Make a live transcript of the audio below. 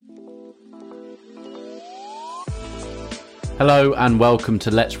Hello and welcome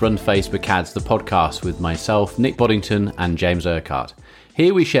to Let's Run Facebook Ads, the podcast with myself, Nick Boddington and James Urquhart.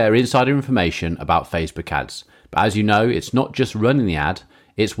 Here we share insider information about Facebook ads. But as you know, it's not just running the ad,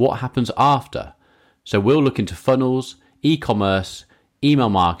 it's what happens after. So we'll look into funnels, e-commerce, email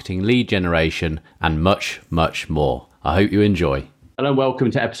marketing, lead generation, and much, much more. I hope you enjoy. Hello and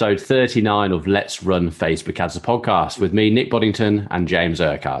welcome to episode 39 of Let's Run Facebook Ads, the podcast with me, Nick Boddington and James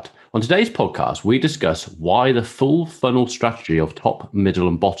Urquhart. On today's podcast, we discuss why the full funnel strategy of top, middle,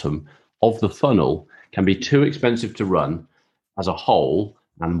 and bottom of the funnel can be too expensive to run as a whole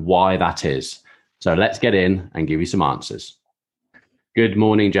and why that is. So let's get in and give you some answers. Good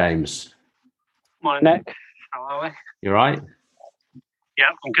morning, James. Morning, Nick. How are we? You all right? Yeah,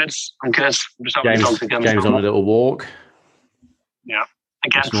 I'm good. I'm just James on a little walk. Yeah,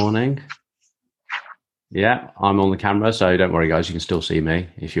 again. This morning. Yeah, I'm on the camera, so don't worry, guys. You can still see me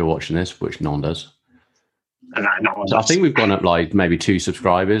if you're watching this, which no one does. So I think we've gone up like maybe 2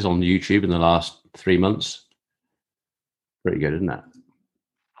 subscribers on YouTube in the last 3 months. Pretty good, isn't it?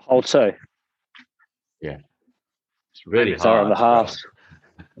 Whole 2. Yeah. It's really hard. Sorry, on the half.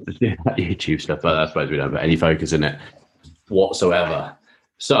 Yeah, YouTube stuff, but I suppose we don't put any focus in it whatsoever.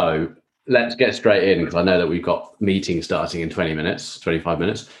 So let's get straight in because I know that we've got meetings starting in 20 minutes, 25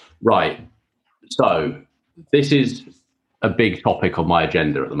 minutes. Right. So this is a big topic on my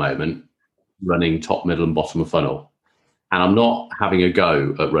agenda at the moment, running top, middle, and bottom of funnel. And I'm not having a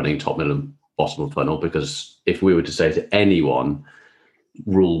go at running top, middle, and bottom of funnel because if we were to say to anyone,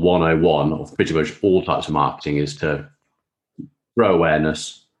 rule 101 of pretty much all types of marketing is to grow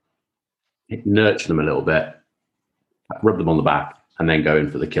awareness, nurture them a little bit, rub them on the back, and then go in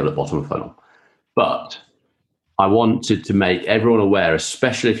for the kill at bottom of funnel. But I wanted to make everyone aware,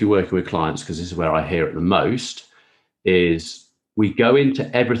 especially if you're working with clients, because this is where I hear it the most, is we go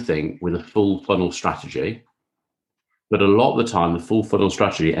into everything with a full funnel strategy, but a lot of the time the full funnel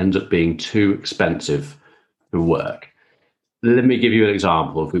strategy ends up being too expensive to work. Let me give you an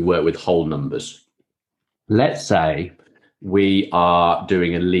example. If we work with whole numbers, let's say we are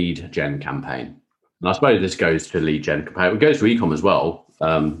doing a lead gen campaign. And I suppose this goes to lead gen campaign. It goes to e-com as well,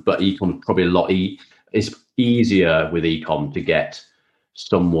 but e-com is probably a lot it's easier with e-com to get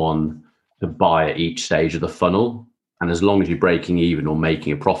someone to buy at each stage of the funnel. And as long as you're breaking even or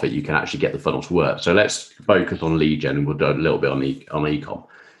making a profit, you can actually get the funnel to work. So let's focus on lead gen and we'll do a little bit on e-com.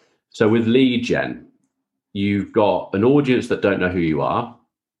 So with lead gen, you've got an audience that don't know who you are.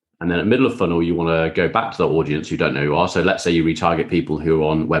 And then at middle of funnel, you want to go back to the audience who don't know who you are. So let's say you retarget people who are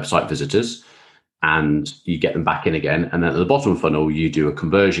on website visitors and you get them back in again. And then at the bottom of funnel, you do a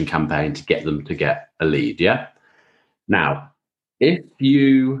conversion campaign to get them to get a lead. Yeah. Now, if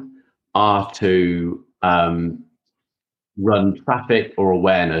you are to run traffic or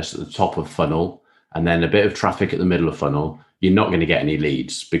awareness at the top of funnel and then a bit of traffic at the middle of funnel, you're not going to get any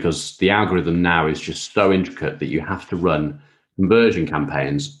leads because the algorithm now is just so intricate that you have to run conversion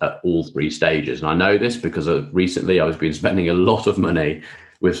campaigns at all 3 stages. And I know this because recently I've been spending a lot of money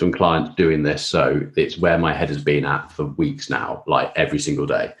with some clients doing this. So it's where my head has been at for weeks now, like every single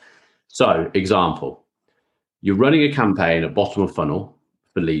day. So example, you're running a campaign at bottom of funnel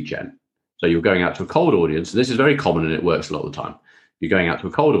for lead gen. So you're going out to a cold audience. This is very common and it works a lot of the time. You're going out to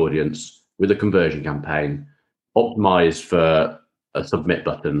a cold audience with a conversion campaign, optimized for a submit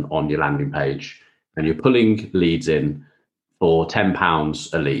button on your landing page, and you're pulling leads in for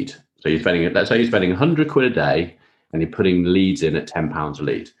 £10 a lead. So you're spending, let's say you're spending 100 quid a day and you're putting leads in at £10 a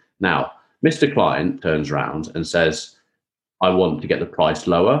lead. Now, Mr. Client turns around and says, I want to get the price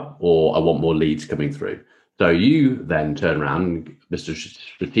lower or I want more leads coming through. So you then turn around, Mr.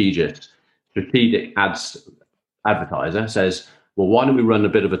 Strategic ads advertiser says, well, why don't we run a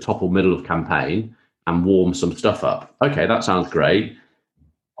bit of a top or middle of campaign and warm some stuff up? Okay, that sounds great.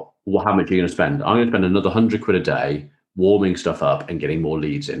 Well, how much are you going to spend? I'm going to spend another 100 quid a day warming stuff up and getting more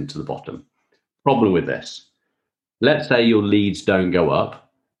leads into the bottom. Problem with this, let's say your leads don't go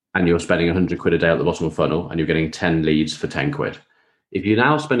up and you're spending 100 quid a day at the bottom of the funnel and you're getting 10 leads for 10 quid. If you're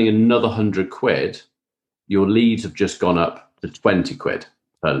now spending another 100 quid, your leads have just gone up to 20 quid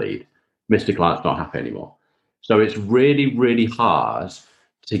per lead. Mr. Client's not happy anymore. So it's really, really hard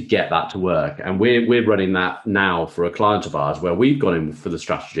to get that to work. And we're running that now for a client of ours where we've gone in for the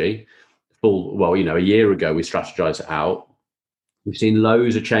strategy. A year ago, we strategized it out. We've seen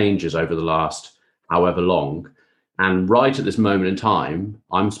loads of changes over the last however long. And right at this moment in time,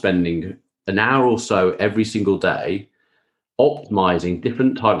 I'm spending an hour or so every single day optimizing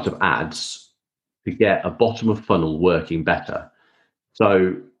different types of ads to get a bottom of funnel working better.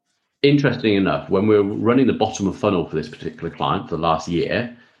 So interesting enough, when we're running the bottom of funnel for this particular client for the last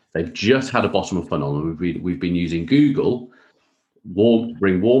year, they've just had a bottom of funnel and we've been using Google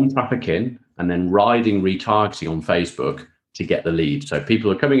bring warm traffic in, and then riding retargeting on Facebook to get the lead. So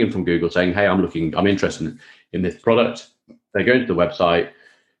people are coming in from Google saying, hey, I'm interested in this product. They go to the website,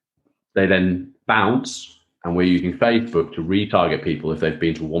 they then bounce, and we're using Facebook to retarget people if they've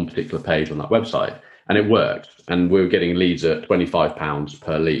been to one particular page on that website. And it worked. And we were getting leads at £25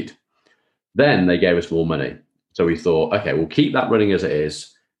 per lead. Then they gave us more money. So we thought, okay, we'll keep that running as it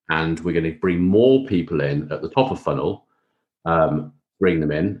is, and we're going to bring more people in at the top of funnel, bring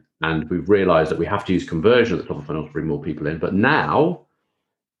them in. And we've realized that we have to use conversion at the top of funnel to bring more people in. But now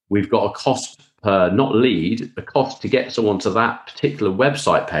we've got a cost per, not lead, a cost to get someone to that particular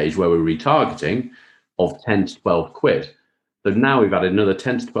website page where we're retargeting of 10 to 12 quid. So now we've added another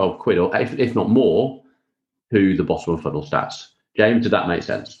 10 to 12 quid, or if not more, to the bottom of funnel stats. James, did that make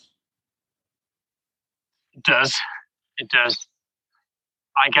sense? It does. It does.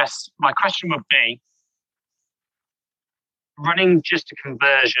 I guess my question would be, running just a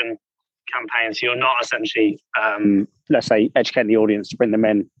conversion campaign, so you're not essentially, let's say, educating the audience to bring them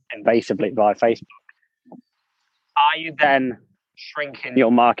in invasively via Facebook. Are you then shrinking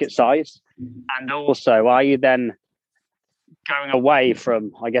your market size? And also, are you then going away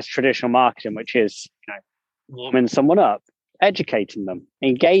from, I guess, traditional marketing, which is, warming someone up, educating them,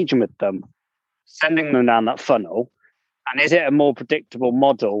 engaging with them, sending them down that funnel? And is it a more predictable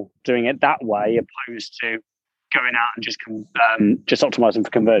model doing it that way opposed to going out and just optimizing for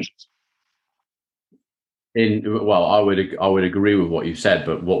conversions? I would agree with what you said,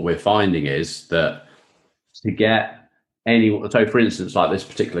 but what we're finding is that to get so for instance, like this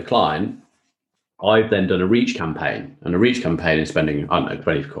particular client, I've then done a reach campaign, and a reach campaign is spending, I don't know,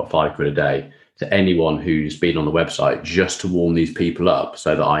 25 quid a day to anyone who's been on the website just to warm these people up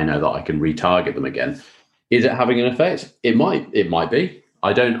so that I know that I can retarget them again. Is it having an effect? It might be.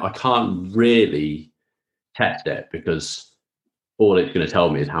 I can't really test it because all it's going to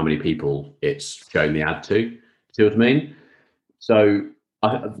tell me is how many people it's showing the ad to. See what I mean? So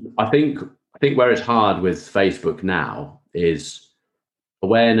I think where it's hard with Facebook now is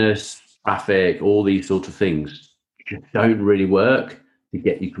awareness, traffic, all these sorts of things just don't really work to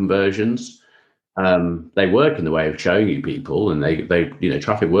get you conversions. They work in the way of showing you people, and they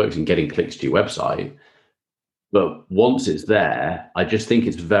traffic works in getting clicks to your website. But once it's there, I just think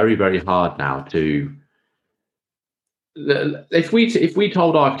it's very, very hard now to. If we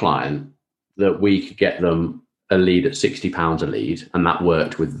told our client that we could get them a lead at £60 a lead, and that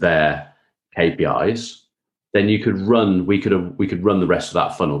worked with their KPIs, then we could run the rest of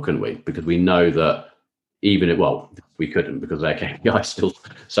that funnel, couldn't we? Because we know that we couldn't because their KPI is still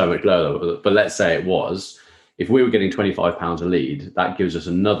so much lower. But let's say it was, if we were getting £25 a lead, that gives us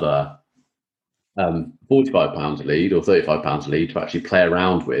another £45 a lead or £35 a lead to actually play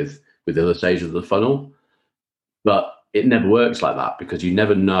around with the other stages of the funnel. But it never works like that because you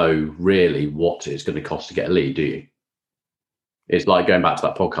never know really what it's going to cost to get a lead, do you? It's like going back to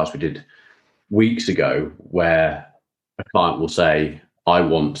that podcast we did weeks ago where a client will say, I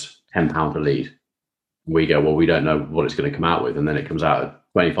want £10 a lead. We go, well, we don't know what it's going to come out with. And then it comes out at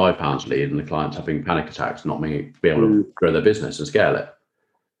 £25 a lead and the client's having panic attacks, not being able to grow their business and scale it.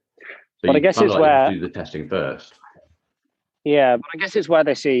 So but I guess it's where do the testing first. Yeah, but I guess it's where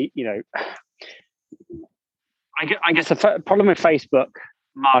they see, I guess the problem with Facebook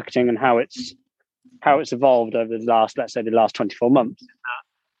marketing and how it's evolved over the last 24 months is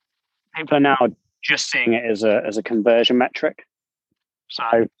that people are now just seeing it as a conversion metric. So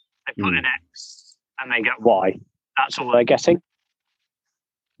they put in X and they get Y. That's all they're getting.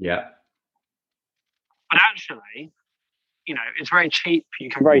 Yeah. But actually, it's very cheap. You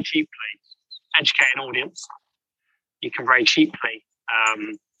can very cheaply educate an audience. You can very cheaply,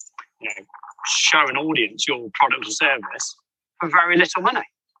 show an audience your product or service for very little money.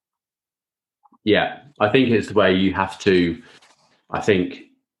 Yeah, I think it's the way you have to. I think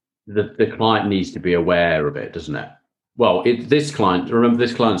the client needs to be aware of it, doesn't it? Well, this client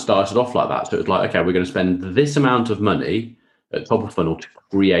started off like that. So it was like, okay, we're going to spend this amount of money at top of funnel to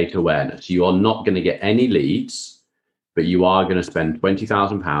create awareness. You are not going to get any leads, but you are going to spend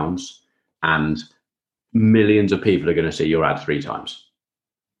 £20,000 and millions of people are going to see your ad 3 times.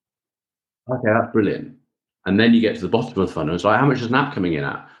 Okay, that's brilliant. And then you get to the bottom of the funnel. It's like, how much is an app coming in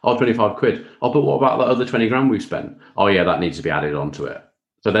at? Oh, 25 quid. Oh, but what about the other 20 grand we've spent? Oh, yeah, that needs to be added onto it.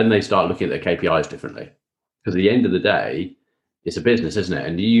 So then they start looking at their KPIs differently. Because at the end of the day, it's a business, isn't it?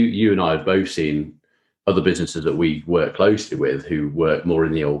 And you and I have both seen other businesses that we work closely with who work more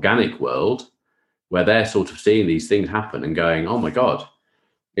in the organic world, where they're sort of seeing these things happen and going, oh my God.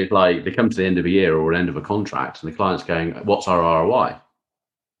 It's like they come to the end of a year or an end of a contract and the client's going, what's our ROI?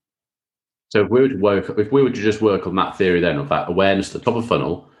 So if we were to just work on that theory then of that awareness at the top of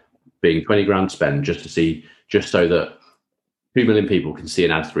funnel being 20 grand spend just so that 2 million people can see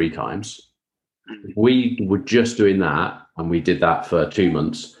an ad 3 times. If we were just doing that and we did that for 2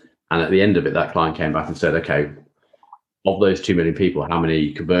 months, and at the end of it, that client came back and said, okay, of those 2 million people, how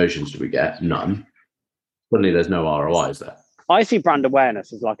many conversions do we get? None. Suddenly there's no ROIs there. I see brand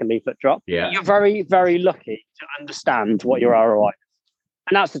awareness as like a leaflet drop. Yeah. You're very, very lucky to understand what your ROI is.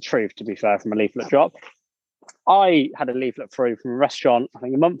 And that's the truth, to be fair, from a leaflet drop. I had a leaflet through from a restaurant, I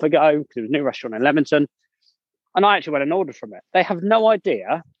think a month ago, because it was a new restaurant in Leamington. And I actually went and ordered from it. They have no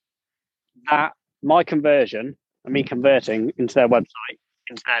idea that my conversion and me converting into their website,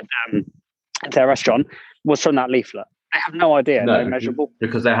 into their restaurant, was from that leaflet. They have no idea. No measurable.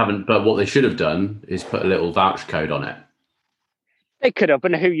 Because they haven't. But what they should have done is put a little voucher code on it. They could have,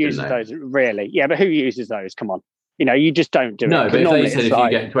 but who uses those? Really? Yeah, but who uses those? Come on. You just don't do it. No, but if they said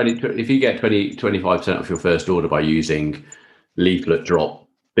if you get 25% off your first order by using leaflet drop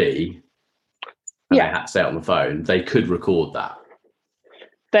B, and they had to say it on the phone, they could record that.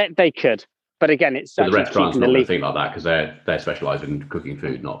 They could, but again, it's the restaurants not going to think like that because they're specialised in cooking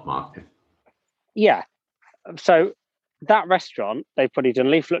food, not marketing. Yeah, so that restaurant, they put it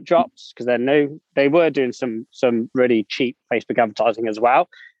in leaflet drops because they're new. They were doing some really cheap Facebook advertising as well.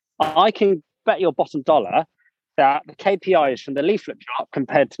 I can bet your bottom dollar that the KPIs from the leaflet drop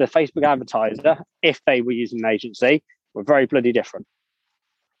compared to the Facebook advertiser, if they were using an agency, were very bloody different.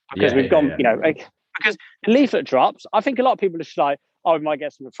 Because because the leaflet drops, I think a lot of people are just like, oh, we might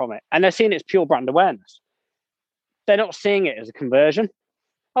get something from it. And they're seeing it's pure brand awareness. They're not seeing it as a conversion.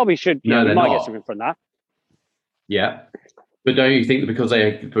 Oh, we might get something from that. Yeah. But don't you think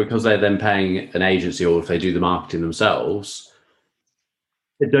that because they're then paying an agency, or if they do the marketing themselves,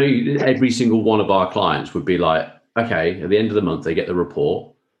 every single one of our clients would be like, okay, at the end of the month, they get the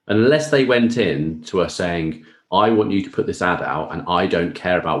report. Unless they went in to us saying, I want you to put this ad out and I don't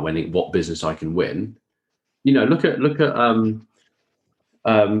care about what business I can win. Look at some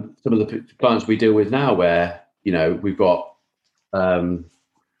of the clients we deal with now where, we've got a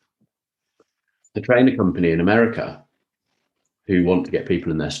trainer company in America who want to get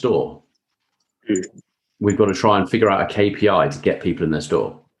people in their store. We've got to try and figure out a KPI to get people in their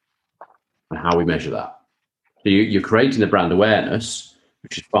store and how we measure that. So you're creating the brand awareness,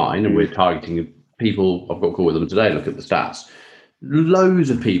 which is fine, and we're targeting people. I've got a call with them today. Look at the stats.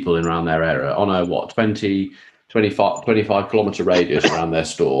 Loads of people around their area on a 25 kilometre radius around their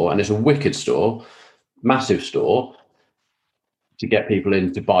store, and it's a wicked store, massive store, to get people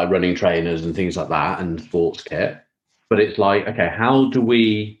in to buy running trainers and things like that and sports kit. But it's like, okay, how do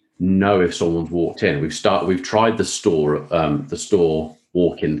we know if someone's walked in? We've tried the store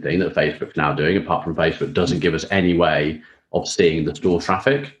walk-in thing that Facebook's now doing. Apart from Facebook doesn't give us any way of seeing the store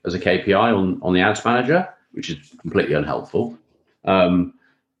traffic as a KPI on the ads manager, which is completely unhelpful.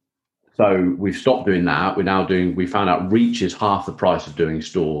 So we've stopped doing that. We found out reach is half the price of doing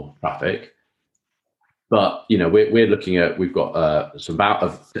store traffic. But we're looking at, we've got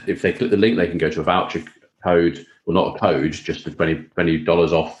if they click the link, they can go to a voucher code, well, not a code, just for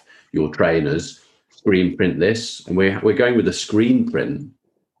 $20 off your trainers. Screen print this, and we're going with a screen print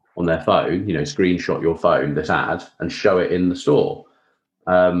on their phone. Screenshot your phone, this ad, and show it in the store.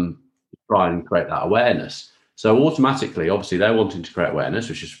 Try and create that awareness. So automatically, obviously, they're wanting to create awareness,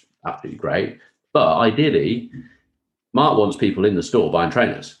 which is absolutely great. But ideally, Mark wants people in the store buying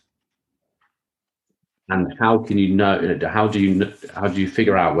trainers. And how can you know? How do you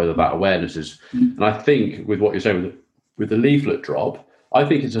figure out whether that awareness is? And I think with what you're saying with the leaflet drop, I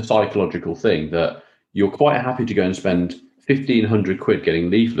think it's a psychological thing that you're quite happy to go and spend 1,500 quid getting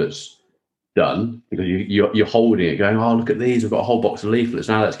leaflets done because you're holding it, going, oh, look at these, we've got a whole box of leaflets.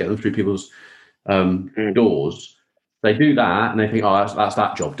 Now let's get them through people's doors. They do that and they think, oh, that's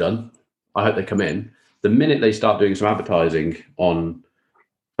that job done. I hope they come in. The minute they start doing some advertising on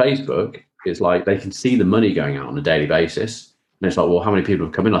Facebook, it's like they can see the money going out on a daily basis. And it's like, well, how many people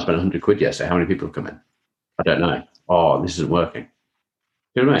have come in? I spent 100 quid yesterday. How many people have come in? I don't know. Oh, this isn't working.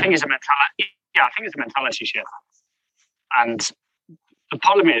 You know what I mean? I think it's a mentality shift. And the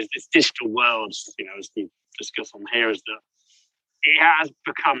problem is this digital world, as we discuss on here, is that it has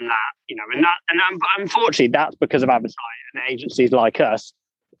become that, and unfortunately that's because of advertising and agencies like us,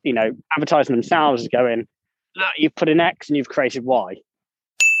 advertising themselves is going, look, you've put in X and you've created Y.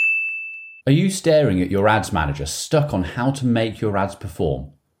 Are you staring at your ads manager, stuck on how to make your ads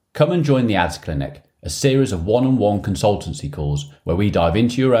perform? Come and join the Ads Clinic, a series of one-on-one consultancy calls where we dive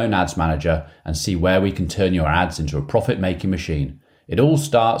into your own ads manager and see where we can turn your ads into a profit-making machine. It all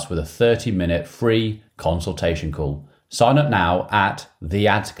starts with a 30-minute free consultation call. Sign up now at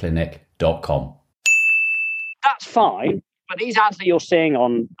theadsclinic.com. adsclinic.com. That's fine, but these ads that you're seeing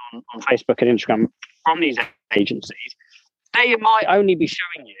on Facebook and Instagram from these agencies, they might only be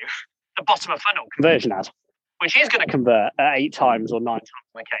showing you the bottom of funnel conversion ad, which is going to convert at 8 times or 9 times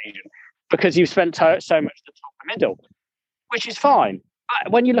on occasion because you've spent so much the top and middle, which is fine.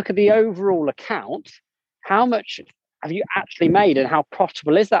 But when you look at the overall account, how much have you actually made and how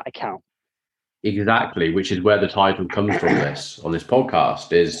profitable is that account? Exactly, which is where the title comes from on this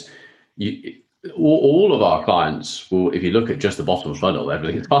podcast is all of our clients will, if you look at just the bottom of the funnel,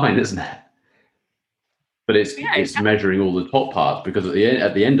 everything's fine, isn't it? But it's measuring all the top parts, because at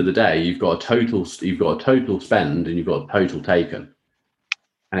the end of the day, you've got a total spend and you've got a total taken.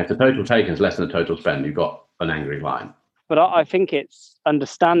 And if the total taken is less than the total spend, you've got an angry client. But I think it's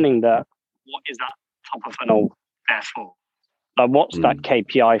understanding that what is that top of funnel there for? What's that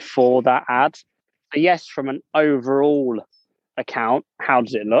KPI for that ad? So yes, from an overall account, how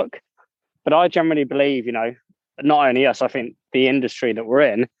does it look? But I generally believe, not only us, I think the industry that we're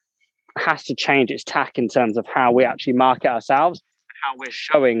in has to change its tack in terms of how we actually market ourselves, how we're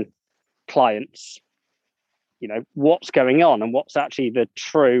showing clients, what's going on and what's actually the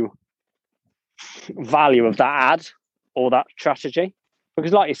true value of that ad or that strategy.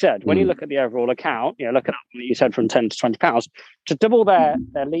 Because like you said, when you look at the overall account, look at what you said from 10 to 20 pounds, to double their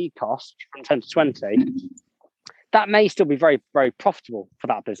lead cost from 10 to 20, that may still be very, very profitable for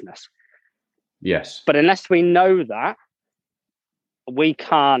that business. Yes. But unless we know that, we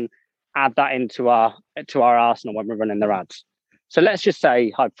can't add that into our arsenal when we're running their ads. So let's just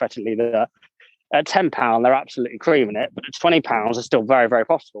say hypothetically that at £10 they're absolutely creaming it, but at £20 they're still very, very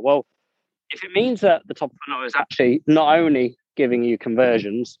profitable. Well, if it means that the top of the funnel is actually not only giving you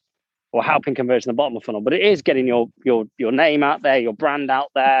conversions or helping conversion at the bottom of the funnel, but it is getting your name out there, your brand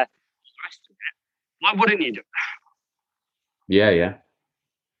out there, the rest of it, why wouldn't you do it? Yeah.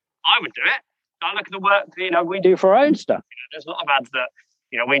 I would do it. I look at the work we do for our own stuff. There's a lot of ads that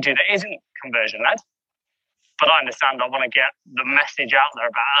we do that isn't conversion led, but I understand I want to get the message out there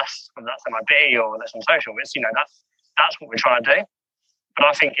about us, whether that's MIB or that's on social. It's that's what we're trying to do. But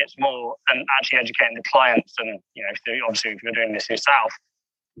I think it's more and actually educating the clients and obviously if you're doing this yourself,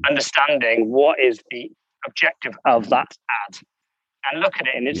 understanding what is the objective of that ad and look at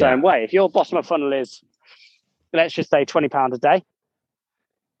it in its own way. If your bottom of funnel is, let's just say £20 a day,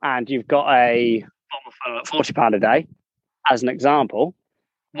 and you've got a bottom of funnel at £40 a day, as an example,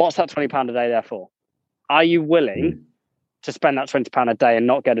 what's that £20 a day there for? Are you willing to spend that £20 a day and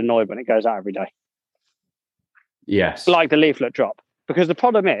not get annoyed when it goes out every day? Yes. Like the leaflet drop. Because the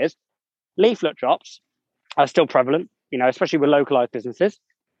problem is, leaflet drops are still prevalent, especially with localized businesses.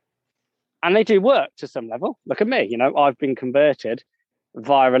 And they do work to some level. Look at me, I've been converted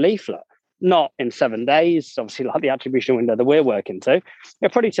via a leaflet. Not in 7 days, obviously, like the attribution window that we're working to.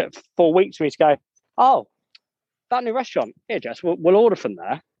 It probably took 4 weeks for me to go, oh, that new restaurant, here, Jess, we'll order from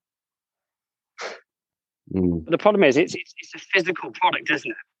there. But the problem is, it's a physical product,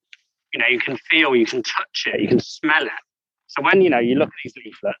 isn't it? You can feel, you can touch it, you can smell it. So when, you look at these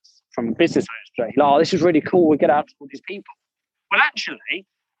leaflets from a business owner's perspective, oh, this is really cool, we get out to all these people. Well, actually,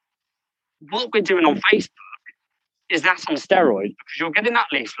 what we're doing on Facebook is that's on steroids, because you're getting that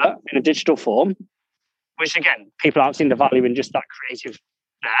leaflet in a digital form, which again, people aren't seeing the value in just that creative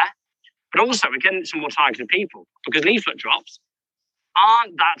there. But also we're getting some more targeted people, because leaflet drops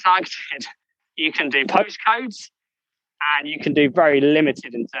aren't that targeted. You can do postcodes and you can do very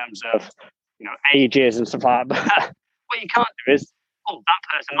limited in terms of, ages and stuff like that. But what you can't do is, that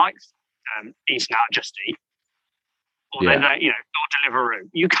person likes eating out Just Eat, or they don't, or Deliveroo.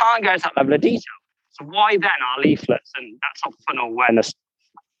 You can't go to that level of detail. So why then are leaflets and that top of funnel awareness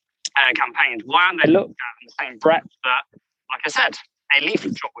campaigns, why aren't they looked at in the same breadth that, like I said, a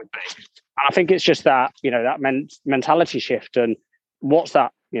leaflet drop would be? And I think it's just that, that mentality shift and what's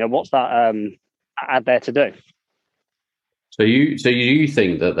that ad there to do? So you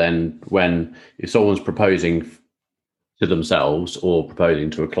think that then if someone's proposing to themselves or proposing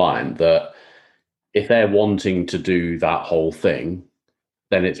to a client, that if they're wanting to do that whole thing,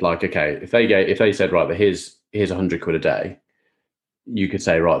 then it's like, okay, if they said, right, but here's 100 quid a day, you could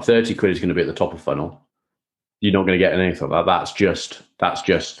say, right, 30 quid is going to be at the top of funnel. You're not going to get anything like that. That's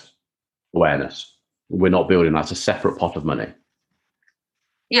just awareness. We're not building. That's a separate pot of money.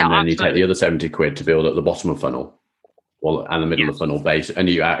 Yeah, and then absolutely. You take the other 70 quid to build at the bottom of funnel, and the middle of funnel base, and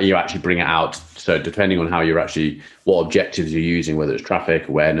you actually bring it out. So depending on how what objectives you're using, whether it's traffic,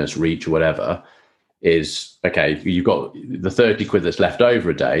 awareness, reach, or whatever, is okay. You've got the 30 quid that's left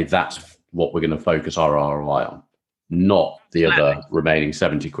over a day. That's what we're going to focus our ROI on, not the other remaining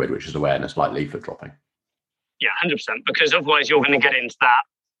 70 quid, which is awareness, like leaflet dropping. Yeah, 100%. Because otherwise you're going to get into that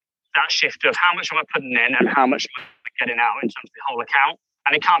that shift of how much am I putting in and how much am I getting out in terms of the whole account.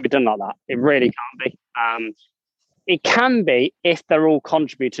 And it can't be done like that. It really can't be. It can be if they're all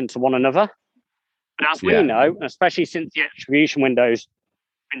contributing to one another. But as we know, especially since the attribution window's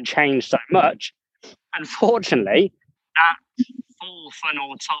been changed so much, unfortunately, that full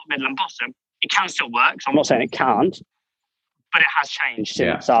funnel, top, middle, and bottom, it can still work. So I'm not saying it can't, but it has changed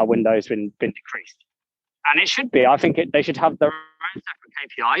since our window's been decreased. And it should be. I think they should have their own separate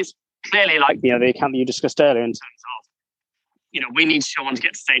KPIs. Clearly, like the account that you discussed earlier, in terms of, we need someone to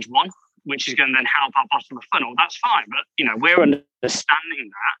get to stage 1, which is going to then help our bottom of funnel. That's fine, but we're understanding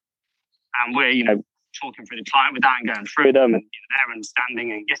that, and we're talking through the client with that and going through them, and they're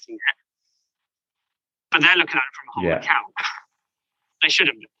understanding and getting it. But they're looking at it from a whole account. They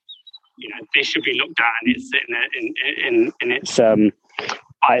shouldn't be. They should be looked at, and it's sitting in its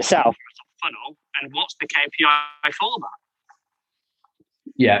by itself funnel. And what's the KPI for that?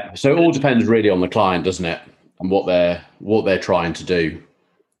 Yeah, so it all depends really on the client, doesn't it, and what they're trying to do.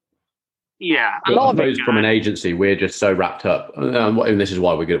 Yeah, a lot of it, from an agency, we're just so wrapped up, and this is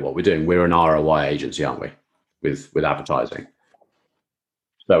why we're good at what we're doing. We're an ROI agency, aren't we, with advertising?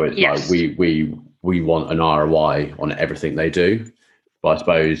 So it's like we want an ROI on everything they do. But I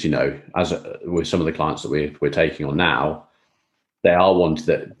suppose as with some of the clients that we're taking on now, they are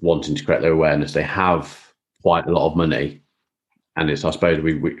wanting to create their awareness. They have quite a lot of money, and it's, I suppose,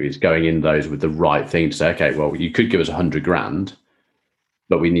 it's going in those with the right thing to say, okay, well, you could give us 100 grand,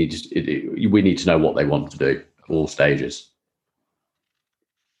 but we need to know what they want to do at all stages.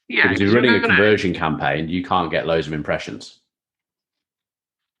 Yeah, because if you're running a conversion campaign, you can't get loads of impressions.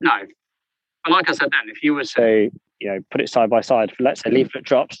 No, but like I said, then if you were to put it side by side for, let's say, leaflet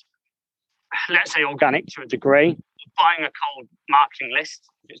drops, let's say organic to a degree, buying a cold marketing list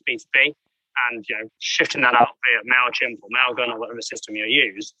if it's B2B, and shifting that out via MailChimp or Mailgun or whatever system you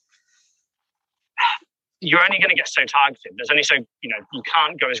use, you're only going to get so targeted. There's only so, you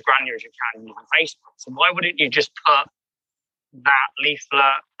can't go as granular as you can using Facebook. So why wouldn't you just put that leaflet,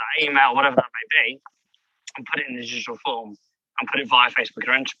 that email, whatever that may be, and put it in the digital form and put it via Facebook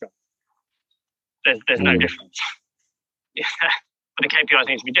or Instagram? There's no difference. But the KPIs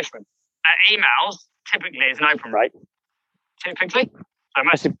need to be different. Emails typically is an open rate. Typically. So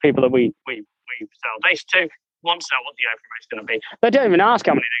most of the people that we sell data to want to know what the open rate is going to be. They don't even ask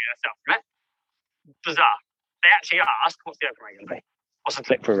how many they're going to sell from it. Bizarre. They actually ask, what's the open rate going to be? What's the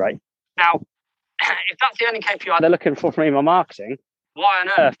click-through rate? Now, if that's the only KPI they're looking for from email marketing, why on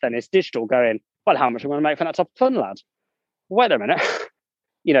earth then is digital going, well, how much am I going to make from that top of funnel ad? Wait a minute.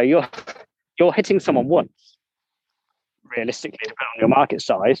 You're hitting someone once, realistically, depending on your market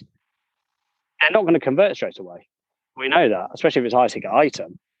size. They're not going to convert straight away. We know that, especially if it's a high-ticket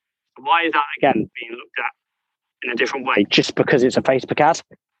item. Why is that, again, being looked at in a different way? Just because it's a Facebook ad?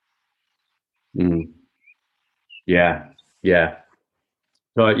 Yeah.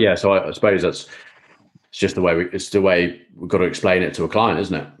 So I suppose it's just the way we've got to explain it to a client,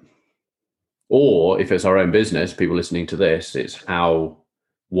 isn't it? Or if it's our own business, people listening to this, it's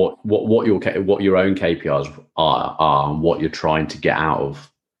what your own KPIs are and what you're trying to get out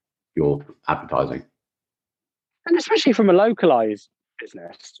of your advertising. And especially from a localized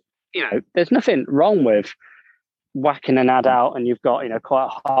business, there's nothing wrong with whacking an ad out and you've got quite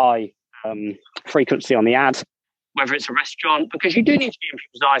a high frequency on the ad, whether it's a restaurant, because you do need to be in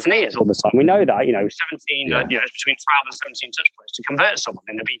people's eyes and ears all the time. We know that, 17, between 12 and 17 touch points to convert someone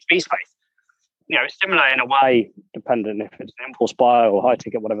in the B2B space. It's similar in a way, depending if it's an impulse buy or high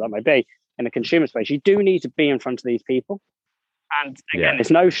ticket, whatever that may be, in the consumer space. You do need to be in front of these people. And again,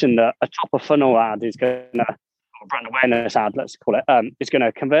 this notion that a top of funnel ad is going to, or brand awareness ad, let's call it, is going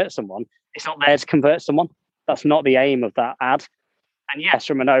to convert someone. It's not there to convert someone. That's not the aim of that ad. And yes,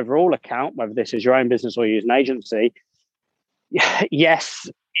 from an overall account, whether this is your own business or you use an agency, yes,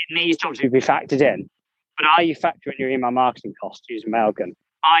 it needs to obviously be factored in. But are you factoring your email marketing costs using Mailgun?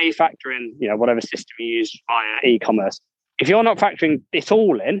 Are you factoring, whatever system you use via e-commerce? If you're not factoring it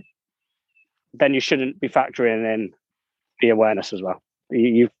all in, then you shouldn't be factoring in the awareness as well.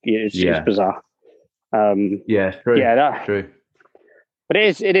 It's bizarre. True. True. But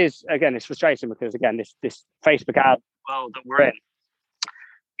it is again, it's frustrating because again, this Facebook ad world that we're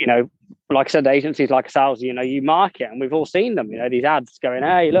in, like I said, agencies like ourselves, you market, and we've all seen them. These ads going,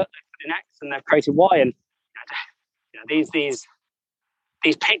 hey, look, they've put in X and they've created Y, and these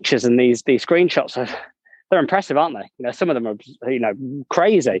pictures and these screenshots they're impressive, aren't they? Some of them are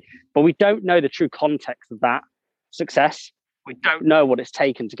crazy, but we don't know the true context of that success. We don't know what it's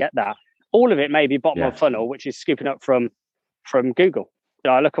taken to get that. All of it may be bottom of funnel, which is scooping up from Google.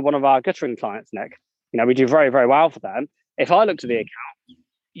 I look at one of our guttering clients, Nick. We do very, very well for them. If I look to the account,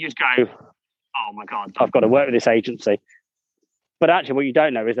 you'd go, oh my God, I've got to work with this agency. But actually what you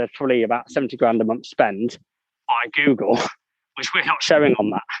don't know is there's probably about 70 grand a month spend by Google, which we're not showing on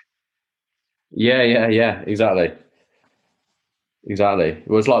that. Yeah, exactly. It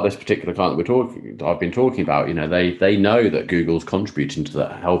was like this particular client that I've been talking about, you know, they know that Google's contributing to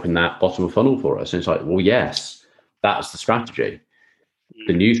that, helping that bottom of funnel for us. And it's like, well, yes, that's the strategy.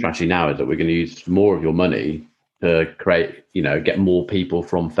 The new strategy now is that we're going to use more of your money to create, you know, get more people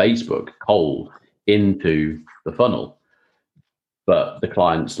from Facebook cold into the funnel. But the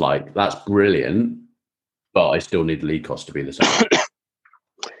client's like, that's brilliant, but I still need the lead cost to be the same.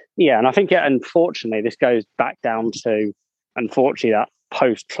 Yeah, and I think, unfortunately, this goes back down to, unfortunately, that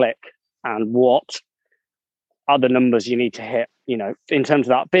post-click and what other numbers you need to hit, you know, in terms of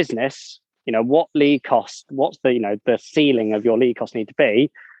that business, you know, what lead cost, what's the, you know, the ceiling of your lead cost need to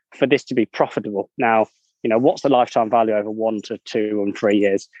be for this to be profitable. Now, you know, what's the lifetime value over 1 to 2 and 3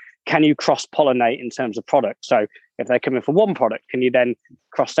 years? Can you cross-pollinate in terms of product? So if they're coming for one product, can you then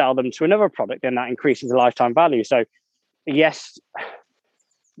cross-sell them to another product? Then that increases the lifetime value. So yes,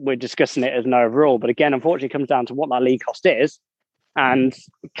 we're discussing it as an overall, but again, unfortunately, it comes down to what that lead cost is and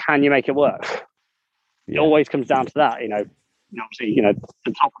can you make it work? It always comes down to that, you know. Obviously, you know,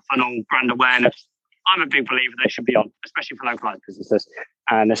 the top of funnel brand awareness, I'm a big believer they should be on, especially for localized businesses,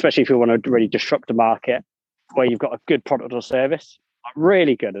 and especially if you want to really disrupt the market where you've got a good product or service, like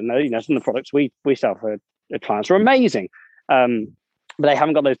really good. And you know, some of the products we sell for the clients are amazing, but they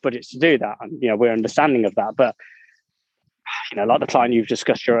haven't got those budgets to do that, and you know, we're understanding of that. But you know, like the client you've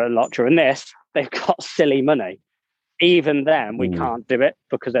discussed a lot during this, they've got silly money. Even then, we can't do it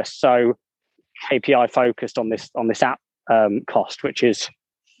because they're so KPI focused on this app cost, which is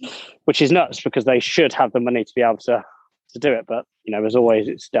nuts, because they should have the money to be able to do it. But you know, as always,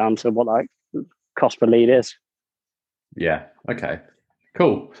 it's down to what that cost per lead is. Yeah. Okay.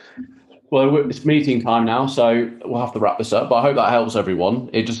 Cool. Well, it's meeting time now, so we'll have to wrap this up. But I hope that helps everyone.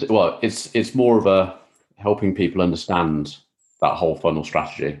 It's more of a helping people understand that whole funnel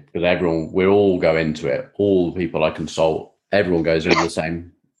strategy, because we all go into it. All the people I consult, everyone goes into the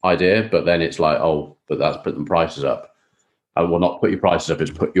same idea, but then it's like, oh, but that's putting prices up. I will not put your prices up,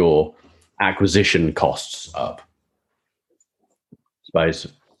 it's put your acquisition costs up. I suppose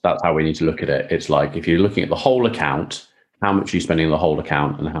that's how we need to look at it. It's like, if you're looking at the whole account, how much are you spending on the whole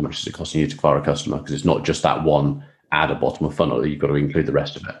account and how much is it costing you to acquire a customer? Because it's not just that one ad at bottom of funnel, you've got to include the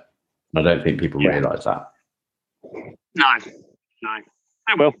rest of it. And I don't think people realise that. No.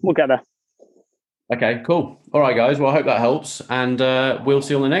 We'll get there. Okay, cool. All right, guys. Well, I hope that helps, and we'll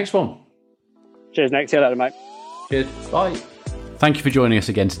see you on the next one. Cheers, Nick. See you later, mate. Cheers. Bye. Thank you for joining us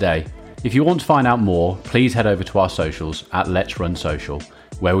again today. If you want to find out more, please head over to our socials at Let's Run Social,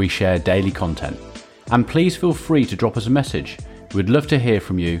 where we share daily content. And please feel free to drop us a message. We'd love to hear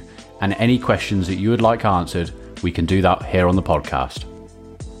from you, and any questions that you would like answered, we can do that here on the podcast.